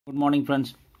Good morning friends.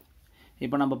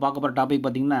 இப்போ நம்ம பார்க்க போற டாபிக்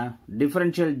பாத்தீங்கன்னா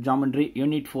Differential Geometry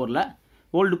Unit 4ல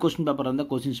old question paper அந்த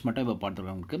questions மட்டும் இப்ப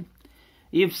பார்த்துறோம் உங்களுக்கு.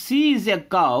 If C is a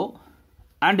curve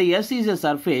and S is a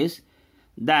surface,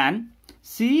 then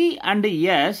C and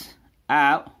S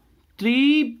have 3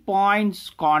 points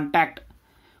contact.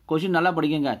 Question நல்லா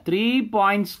படிங்க. 3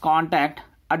 points contact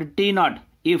at T0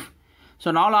 if.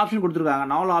 So நாலு option கொடுத்திருக்காங்க.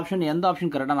 நாலு option எந்த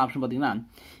ஆப்ஷன் கரெக்டான ஆப்ஷன் பாத்தீங்கன்னா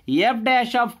F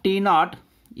dash of T0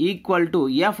 equal to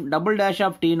F double dash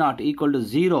of T0 equal to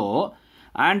 0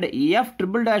 and F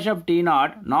triple dash of T0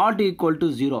 not equal to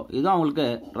 0. இதுதான் உங்களுக்கு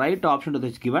right option to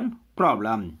this given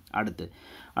problem. அடுத்து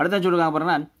சொல்லுங்க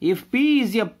பாருங்க. If P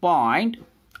is a point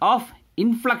of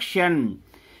inflection,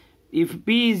 if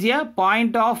P is a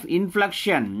point of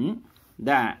inflection,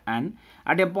 then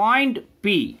at a point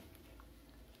P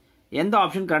எந்த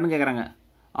option கரெக்ட்னு கேக்குறாங்க?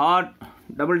 R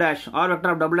double dash R vector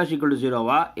of double dash equal to 0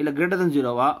 வா இல்ல greater than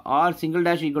 0 வா R single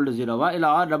dash equal to 0 வா இல்ல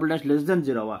R double dash less than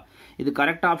 0 வா? இது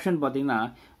correct option பாத்தீங்கன்னா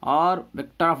R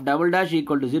vector of double dash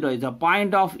equal to 0 is a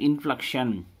point of inflection.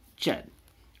 சரி,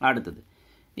 அடுத்தது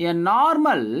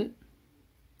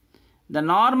the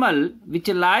normal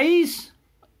which lies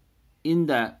in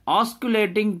the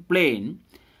osculating plane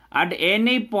at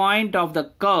any point of the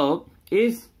curve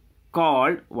is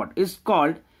called what? Is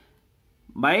called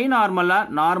binormala,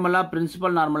 normala,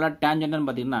 principal normala, tangent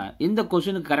பாத்தீங்கன்னா இந்த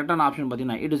क्वेश्चனுக்கு கரெக்ட்டான option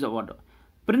பாத்தீங்கன்னா it is a what?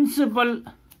 Principal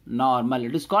normal.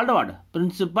 It is called what?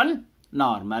 Principal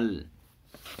normal.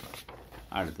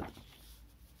 அடுத்து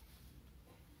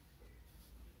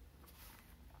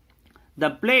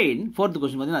the plane, fourth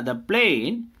question பாத்தீங்கன்னா the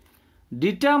plane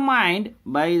determined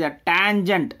by the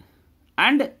tangent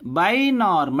and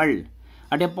binormal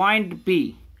at a point P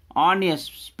on a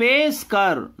space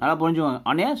curve. நல்லா புரிஞ்சுக்கோங்க.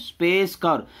 on a space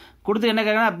curve கொடுத்து என்ன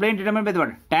கேக்குறாங்க? plane determined by the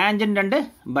what? Tangent and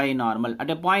binormal at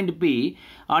a point P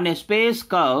on a space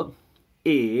curve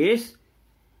is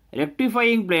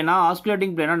rectifying plane,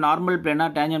 osculating plane, normal plane,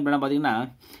 tangent plane பாத்தீங்கன்னா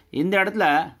இந்த இடத்துல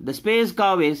the space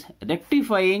curve is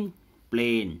rectifying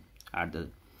plane. அடுத்து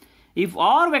if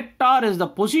R vector is the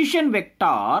position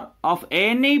vector of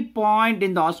any point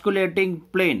in the osculating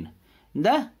plane,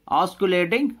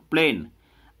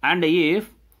 and if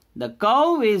the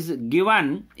curve is given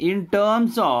in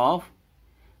terms of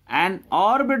an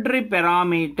arbitrary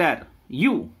parameter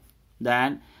u, then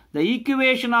the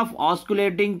equation of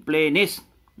osculating plane is.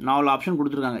 நாலு option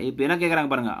கொடுத்துருக்காங்க. இப்போ என்ன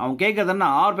கேட்குறாங்க பாருங்க. அவங்க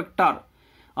கேட்கறதுன்னா R vector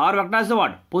is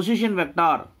what? Position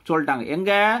vector சொல்லிட்டாங்க.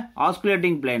 எங்க?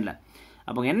 osculating planeல.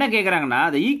 அப்போ என்ன கேட்குறாங்கன்னா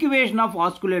the equation of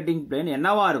osculating plane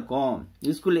என்னவா இருக்கும்?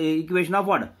 equation of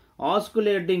what?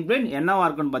 osculating plane என்னவா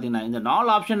இருக்குன்னு பாத்தீங்கன்னா இந்த நாலு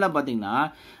ஆப்ஷன்ல பாத்தீங்கன்னா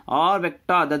R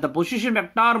vector, that the position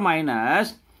vector minus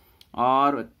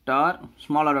R vector,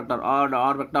 smaller vector, R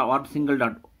vector, R single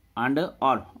dot and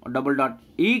R double dot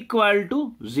equal to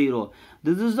 0.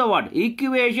 This is the what?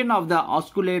 Equation of the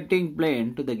osculating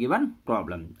plane to the given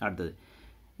problem. அடுத்தது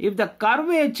if the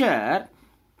curvature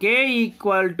K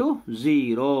equal to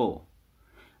 0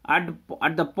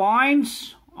 at the points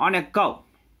on a curve,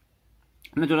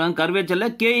 என்ன சொல்றாங்க? curvature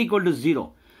K equal to 0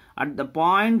 at the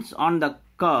points on the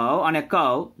curve, on a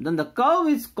curve, then the curve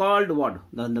is called what?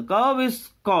 Then the curve is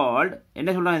called,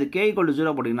 என்ன சொல்றாங்க? இது K equal to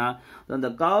 0 போட்டீங்கன்னா then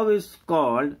the curve is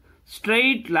called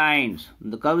straight lines.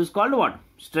 The curve is called what?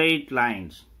 Straight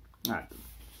lines.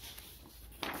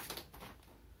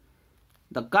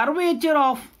 The curvature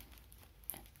of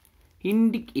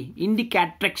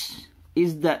indicatrix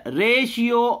is the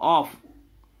ratio of.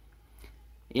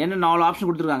 என்ன நாலு option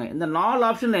கொடுத்துருக்காங்க. இந்த நாலு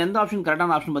ஆப்ஷன்ல எந்த ஆப்ஷன்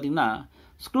கரெக்டான ஆப்ஷன் பாத்தீங்கன்னா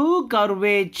screw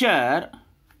curvature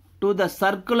to the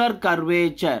circular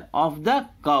curvature of the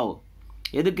curve.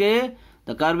 எதுக்கு?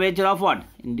 the curvature of what?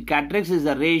 Indicatrix is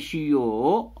the ratio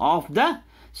of the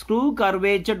screw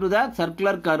curvature to the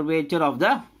circular curvature of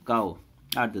the curve.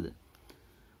 அடுத்தது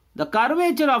the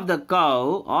curvature of the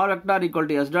curve R vector equal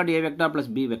to S dot A vector plus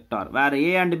B vector, where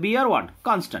A and B are what?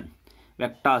 Constant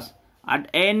vectors at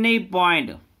any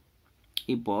point.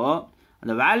 இப்போ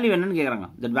அந்த value என்னன்னு கேக்குறாங்க.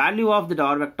 the value of the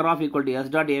R vector of equal to S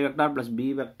dot A vector plus B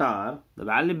vector, the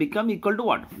value become equal to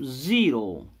what? 0.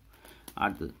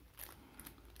 அடுத்தது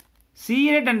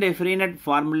C-net and Freenet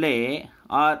formulae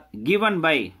are given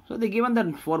by. So they given the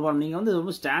four form. நீங்க வந்து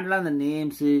ரொம்ப ஸ்டாண்டர்டா அந்த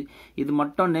names இது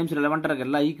மட்டும் names ரெலவெண்டா இருக்க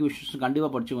எல்லா equations கண்டிப்பா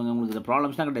படிச்சுக்கோங்க. உங்களுக்கு இந்த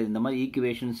ப்ராப்ளம்ஸ்லாம் கிடையாது. இந்த மாதிரி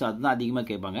ஈக்குவேஷன்ஸ் அதுதான் அதிகமா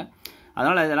கேட்பாங்க.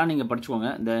 அதனால இதெல்லாம் நீங்க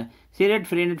படிச்சுக்கோங்க. இந்த C-net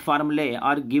Freenet formulae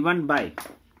are given by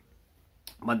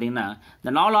பாத்தீங்கன்னா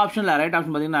இந்த நாலு ஆப்ஷன்ல ரைட்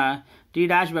ஆப்ஷன் பாத்தீங்கன்னா T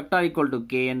dash vector equal to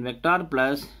Kn vector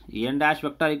plus N dash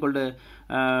vector equal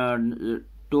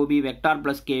to tau b vector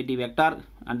plus kt vector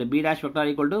and b dash vector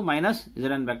equal to minus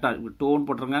zn vector. Tone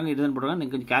போட்டுருக்காங்க, இதுதான் போட்டுருக்காங்க.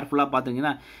 நீங்கள் கொஞ்சம் கேர்ஃபுல்லாக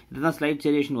பார்த்தீங்கன்னா இதுதான் slide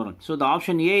variation வரும். So the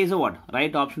option A is a what?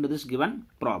 Right option to this given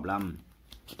problem.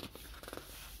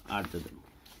 அடுத்தது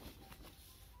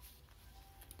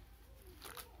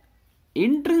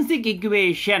intrinsic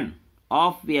equation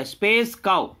of a space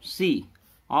curve C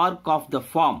arc of the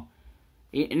form.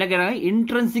 என்ன கேட்குறாங்க?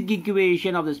 intrinsic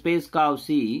equation of the space curve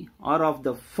C or of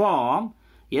the form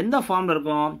எந்த ஃபார்மில்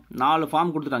இருக்கும்? 4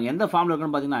 form கொடுத்துட்டாங்க. எந்த ஃபார்மில்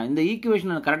இருக்குன்னு பார்த்தீங்கன்னா இந்த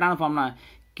ஈக்குவேஷன் கரெக்டான ஃபார்ம்னா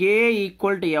k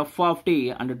equal to f of t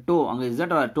and tau, அங்கே z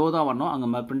tau தான் வரணும்.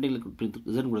 அங்கே பிரிண்டிங்கில்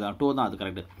z கொடுத்தாங்க, tau தான் அது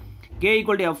correct. k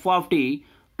equal to f of t,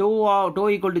 tau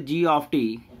equal to g of t,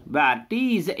 where t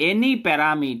is any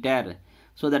parameter.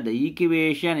 So that the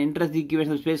equation, intrinsic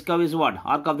equation of space curve is what?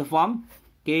 Arc of the form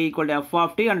k equal to f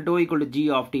of t and tau equal to g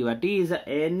of t, where t is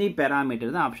any parameter.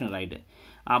 The option right.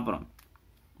 அப்புறம்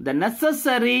the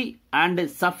necessary and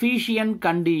sufficient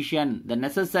condition, the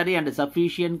necessary and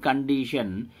sufficient condition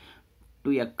to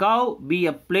a curve be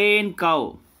a plane curve.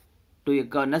 To a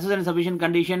curve, necessary and sufficient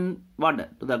condition what?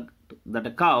 To that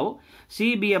a curve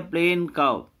C be a plane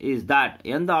curve is that.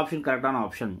 எந்த option கரெக்டான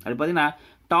option? அது பார்த்தீங்கன்னா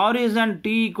horizon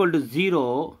t equal to 0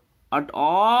 at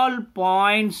all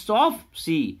points of C.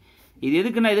 இது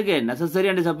எதுக்குன்னா இதுக்கு necessary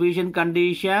and sufficient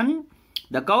condition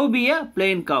the curve be a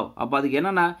plane curve. அப்போ அதுக்கு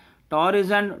என்னன்னா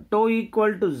horizon tau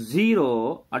equal to 0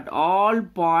 at all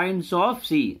points of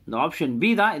C. The option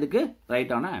B தான் இதுக்கு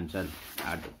ரைட்டான answer.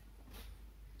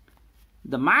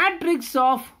 The matrix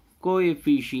of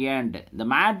coefficient, the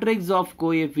matrix of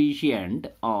coefficient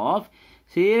of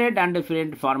separate and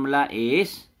different formula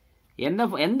is எந்த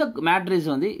matrix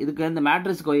வந்து இதுக்கு இந்த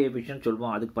matrix coefficient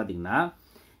சொல்லுவோம். அதுக்கு பார்த்தீங்கன்னா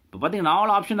இப்போ பார்த்தீங்கன்னா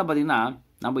 4 ஆப்ஷனில் பார்த்தீங்கன்னா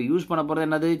நம்ம யூஸ் பண்ண போகிறது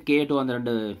என்னது? K2 அந்த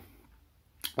 2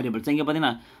 வேரியபிள்ஸ். இங்கே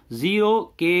பார்த்தீங்கன்னா 0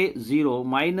 k0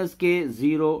 minus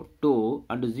k0 2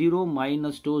 and 0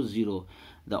 minus 2 0.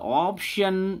 The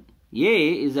option A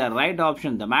is a right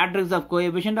option. The matrix of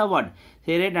coefficient of what?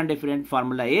 Separate and different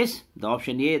formula is the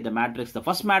option A, the matrix, the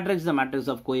first matrix, the matrix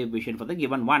of coefficient for the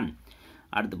given one.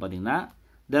 அடுத்து பார்த்தீங்கன்னா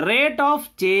the rate of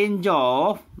change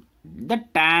of the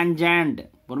tangent.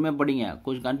 பொறுமையாக படிங்க,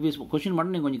 கொஞ்சம் confuse question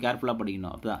மட்டும் நீங்கள் கொஞ்சம் கேர்ஃபுல்லாக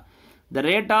படிக்கணும். அப்போதான் the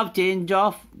rate of change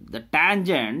of the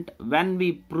tangent when we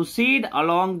proceed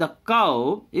along the curve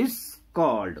is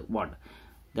called what?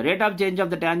 The rate of change of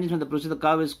the tangent when we proceed the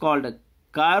curve is called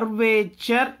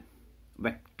curvature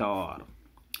vector.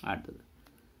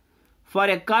 For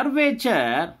a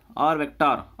curvature or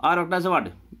vector is what?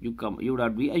 U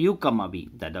dot b, u comma b.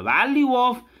 That the value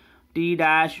of t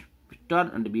dash vector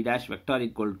and b dash vector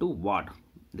equal to what?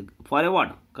 For a what?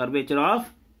 Curvature of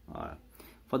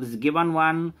for this given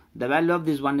one, the value of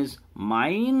this one is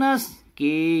minus k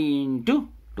into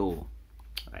 2.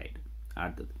 Right.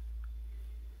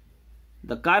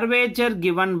 The curvature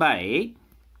given by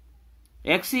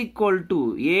x equal to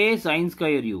a sin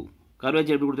square u.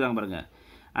 Curvature எப்படி கொடுத்துருக்காங்க பாருங்க.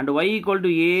 And y equal to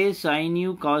a sin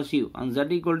u cos u and z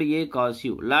equal to a cos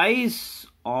u lies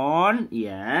on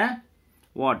a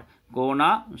what? Cona,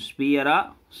 sphere,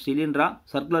 cylinder,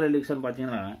 circular ellipse.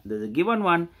 பார்த்தீங்கன்னா the given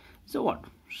one is a what?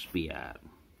 Sphere.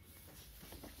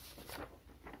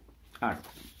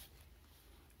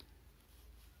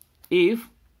 If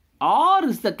R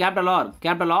is the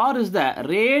capital R is the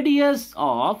radius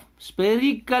of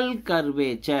spherical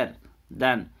curvature,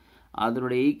 then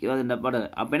அதனுடைய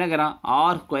அப்போ என்ன கேட்குறான்?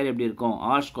 R square எப்படி இருக்கும்?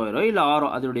 R ஸ்கொயரோ இல்லை ஆரோ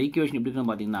அதோட equation எப்படி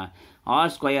இருக்குன்னு பார்த்தீங்கன்னா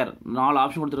ஆர் ஸ்கொயர் 4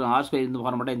 ஆப்ஷன் கொடுத்துருக்காங்க. ஆர் ஸ்கொயர் இந்த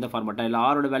ஃபார்மட்டா இந்த ஃபார்மட்டா இல்லை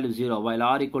ஆரோட வேல்யூ 0 இல்லை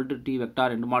R equal to D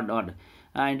vector ரெண்டு மாட் டாட்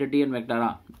இன்ட்டு டிஎன்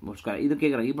வெக்டாரா ஸ்கொயர் இது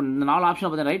கேட்குறாங்க. இப்போ இந்த 4 ஆப்ஷன்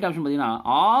பார்த்தீங்கன்னா ரைட் ஆப்ஷன் பார்த்தீங்கன்னா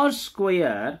R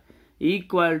square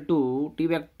equal to t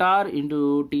vector into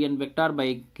tn vector by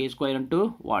k square into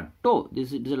what? Tau. This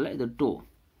is the tau.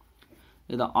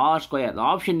 The r square. The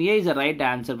option A is the right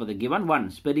answer for the given one.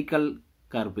 Spherical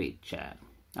curvature.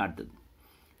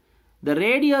 The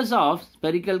radius of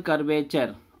spherical curvature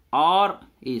r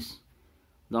is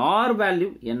the r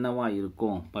value என்னவா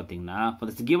இருக்கும் பார்த்தீங்கன்னா for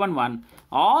this given one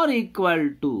r equal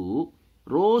to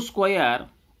rho square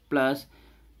plus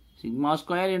sigma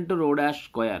square into rho dash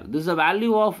square. This is the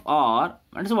value of r.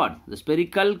 And so what? The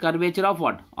spherical curvature of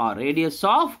what? R. Radius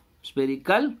of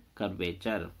spherical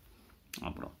curvature.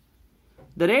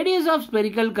 The radius of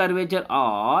spherical curvature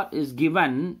r is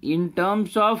given in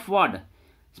terms of what?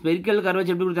 Spherical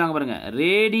curvature எப்படி கொடுத்தாங்க பாருங்க.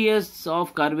 Radius of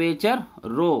curvature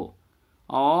rho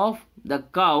of the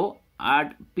curve at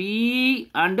P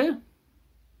and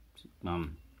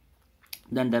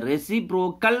then the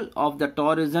reciprocal of the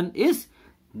horizon is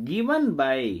given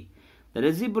by the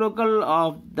reciprocal of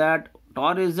that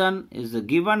horizon is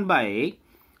given by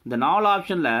the 4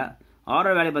 ஆப்ஷன்ல r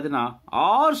value பார்த்தீங்கன்னா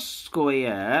r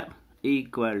square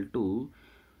equal to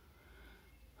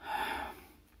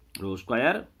rho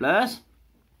square plus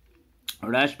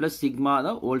rho dash plus sigma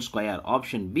the whole square.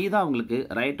 Option B தான் உங்களுக்கு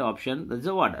right option. That's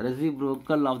a what?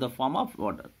 Reciprocal of the form of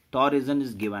what? Torsion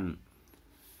is given.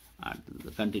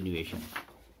 The continuation.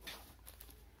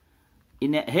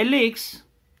 In a helix,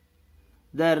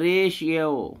 the ratio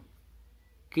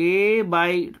k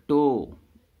by 2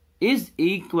 is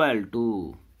equal to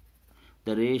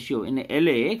the ratio in a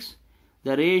helix.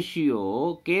 The ratio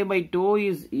k by 2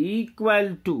 is equal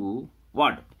to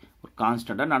what?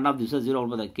 Constant. And none of this is 0.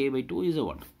 But the k by 2 is a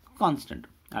what? Constant.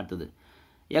 A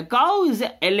curve is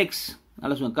a helix.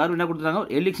 Curve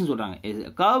helix.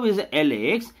 A curve is a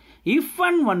helix if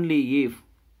and only if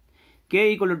k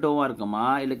equal to 2 இருக்குமா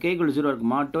இல்ல k equal to 0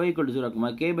 இருக்குமா 2 equal to 0 இருக்குமா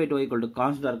k by 2 equal to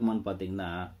constant இருக்குமான்னு பாத்தீங்கன்னா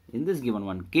in this given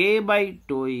one k by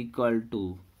 2 equal to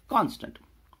constant.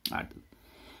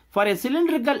 For a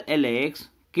cylindrical helix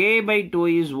k by 2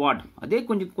 is what? அதே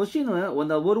கொஞ்சம் question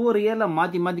ஒரு இயர்ல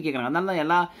மாத்தி கேக்குறாங்க. அதனால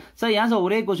எல்லா சார் ஏன் சார்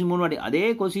ஒரே क्वेश्चन மூணு வாட்டி அதே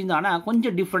क्वेश्चन தான் ஆனா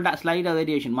கொஞ்சம் டிஃபரண்டா ஸ்லைடா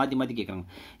வேரியேஷன் மாத்தி கேக்குறாங்க.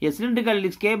 A cylindrical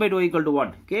helix k by 2 equal to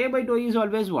what? K by 2 is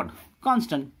always what?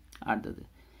 Constant. அடுத்தது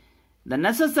the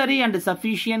necessary and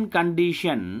sufficient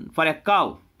condition for a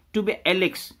curve to be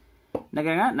helix.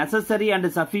 Necessary and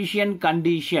sufficient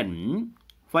condition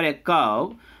for a curve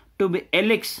to be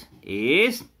helix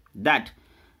is that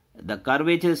the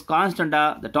curvature is constant,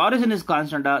 the torsion is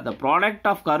constant, the product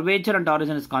of curvature and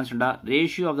torsion is constant,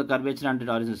 ratio of the curvature and the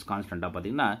torsion is constant.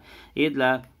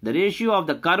 The ratio of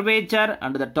the curvature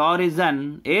and the torsion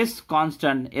is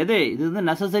constant. This is the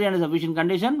necessary and sufficient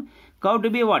condition curve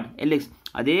to be what? Helix.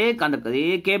 அதே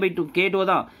k by 2 k2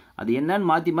 தான் அது என்னன்னு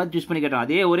மாத்தி choose பண்ணி கேட்டாங்க.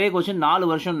 அதே ஒரே question 4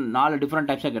 வருஷம் 4 டிஃபரண்ட்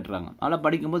டைப்ஸா கேட்றாங்க. அதனால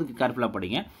படிக்கும்போது கேர்ஃபுல்லா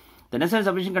படிங்க. The necessary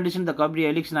sufficient condition the curve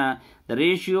helix the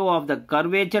ratio of the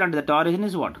curvature and the torsion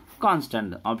is what?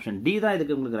 Constant. Option D தான்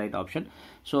இதுக்கு உங்களுக்கு right option.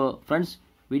 So friends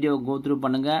video go through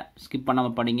பண்ணுங்க, ஸ்கிப்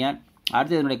பண்ணாம படிங்க.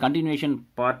 அடுத்து இதனுடைய கண்டினியூஷன்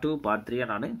பார்ட் 2 பார்ட்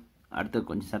 3 நான் அடுத்து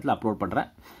கொஞ்சம் நேரத்தில் அப்லோட் பண்ணுறேன்.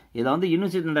 இதை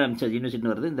யூனிவர்சிட்டி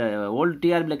வருது. இந்த ஓல்டு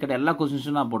டிஆர்பியில் கேட்ட எல்லா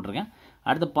கொஸ்டின்ஸும் நான் போட்டிருக்கேன்.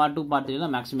 அடுத்த பார்ட் 2 பார்ட் 3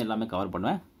 மேக்ஸிமம் எல்லாமே கவர்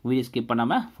பண்ணுவேன். வீடியோ ஸ்கிப்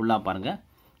பண்ணாமல் ஃபுல்லாக பாருங்கள்.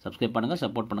 சப்ஸ்கிரைப் பண்ணுங்கள்,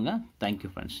 சப்போர்ட் பண்ணுங்கள்.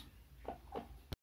 Thank you friends.